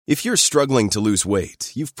If you're struggling to lose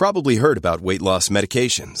weight, you've probably heard about weight loss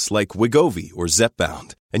medications like Wegovy or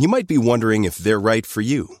Zepbound, and you might be wondering if they're right for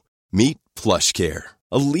you. Meet PlushCare,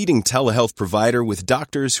 a leading telehealth provider with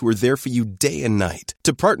doctors who are there for you day and night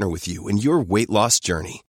to partner with you in your weight loss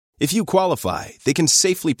journey. If you qualify, they can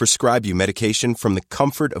safely prescribe you medication from the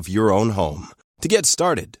comfort of your own home. To get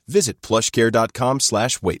started, visit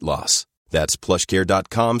plushcare.com/weightloss. That's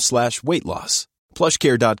plushcare.com/weightloss.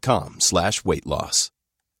 plushcare.com/weightloss.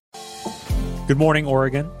 Good morning,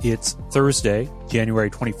 Oregon. It's Thursday, January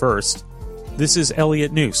 21st. This is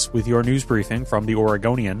Elliot Noose with your news briefing from The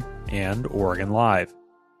Oregonian and Oregon Live.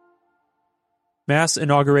 Mass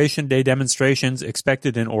Inauguration Day demonstrations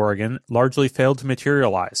expected in Oregon largely failed to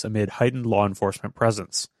materialize amid heightened law enforcement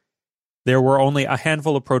presence. There were only a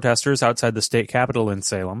handful of protesters outside the state capitol in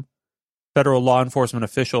Salem. Federal law enforcement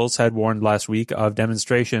officials had warned last week of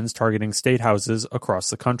demonstrations targeting state houses across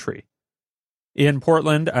the country. In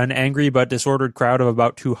Portland, an angry but disordered crowd of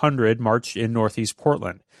about 200 marched in northeast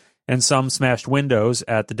Portland, and some smashed windows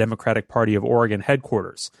at the Democratic Party of Oregon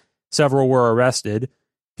headquarters. Several were arrested.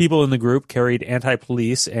 People in the group carried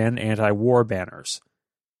anti-police and anti-war banners.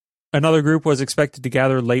 Another group was expected to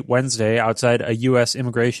gather late Wednesday outside a U.S.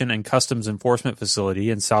 Immigration and Customs Enforcement facility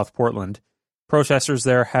in South Portland. Protesters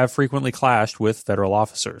there have frequently clashed with federal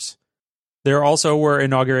officers. There also were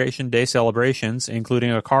Inauguration Day celebrations, including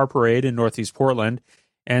a car parade in northeast Portland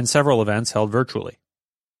and several events held virtually.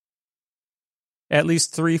 At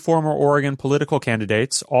least 3 former Oregon political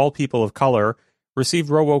candidates, all people of color, received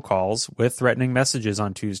robocalls with threatening messages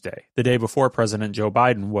on Tuesday, the day before President Joe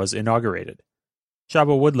Biden was inaugurated.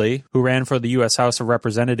 Shaba Woodley, who ran for the U.S. House of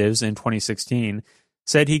Representatives in 2016,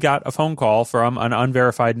 said he got a phone call from an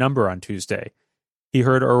unverified number on Tuesday. He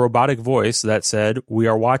heard a robotic voice that said, "We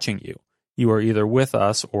are watching you. You are either with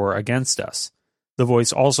us or against us." The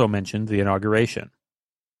voice also mentioned the inauguration.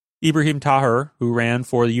 Ibrahim Taher, who ran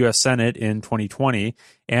for the U.S. Senate in 2020,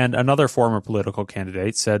 and another former political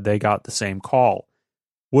candidate said they got the same call.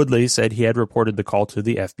 Woodley said he had reported the call to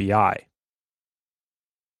the FBI.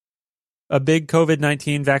 A big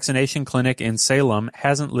COVID-19 vaccination clinic in Salem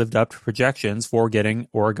hasn't lived up to projections for getting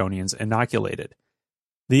Oregonians inoculated.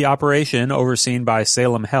 The operation, overseen by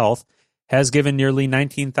Salem Health, has given nearly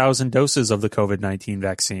 19,000 doses of the COVID-19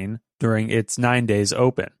 vaccine during its 9 days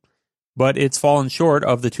open. But it's fallen short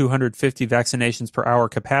of the 250 vaccinations per hour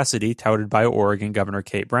capacity touted by Oregon Governor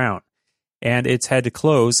Kate Brown, and it's had to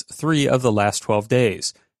close 3 of the last 12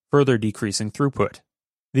 days, further decreasing throughput.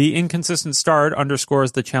 The inconsistent start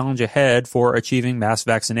underscores the challenge ahead for achieving mass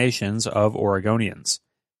vaccinations of Oregonians.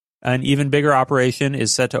 An even bigger operation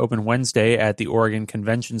is set to open Wednesday at the Oregon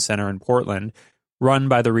Convention Center in Portland, run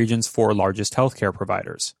by the region's 4 largest healthcare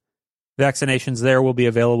providers. Vaccinations there will be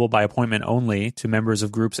available by appointment only to members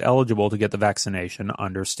of groups eligible to get the vaccination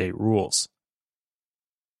under state rules.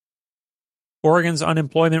 Oregon's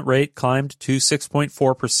unemployment rate climbed to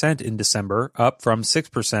 6.4% in December, up from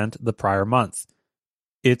 6% the prior month.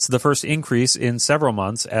 It's the first increase in several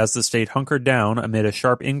months as the state hunkered down amid a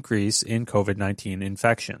sharp increase in COVID-19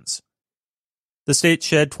 infections. The state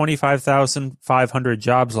shed 25,500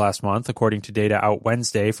 jobs last month, according to data out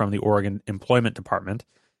Wednesday from the Oregon Employment Department,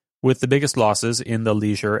 with the biggest losses in the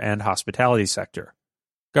leisure and hospitality sector.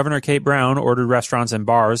 Governor Kate Brown ordered restaurants and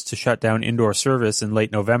bars to shut down indoor service in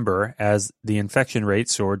late November as the infection rate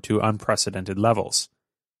soared to unprecedented levels.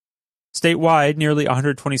 Statewide, nearly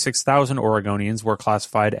 126,000 Oregonians were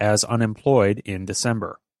classified as unemployed in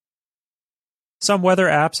December. Some weather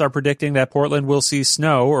apps are predicting that Portland will see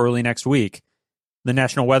snow early next week. The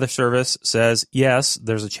National Weather Service says, yes,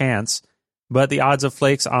 there's a chance, but the odds of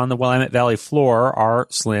flakes on the Willamette Valley floor are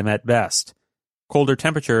slim at best. Colder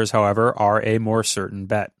temperatures, however, are a more certain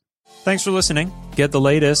bet. Thanks for listening. Get the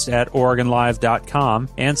latest at OregonLive.com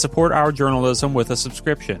and support our journalism with a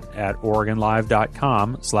subscription at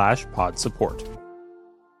OregonLive.com/podsupport.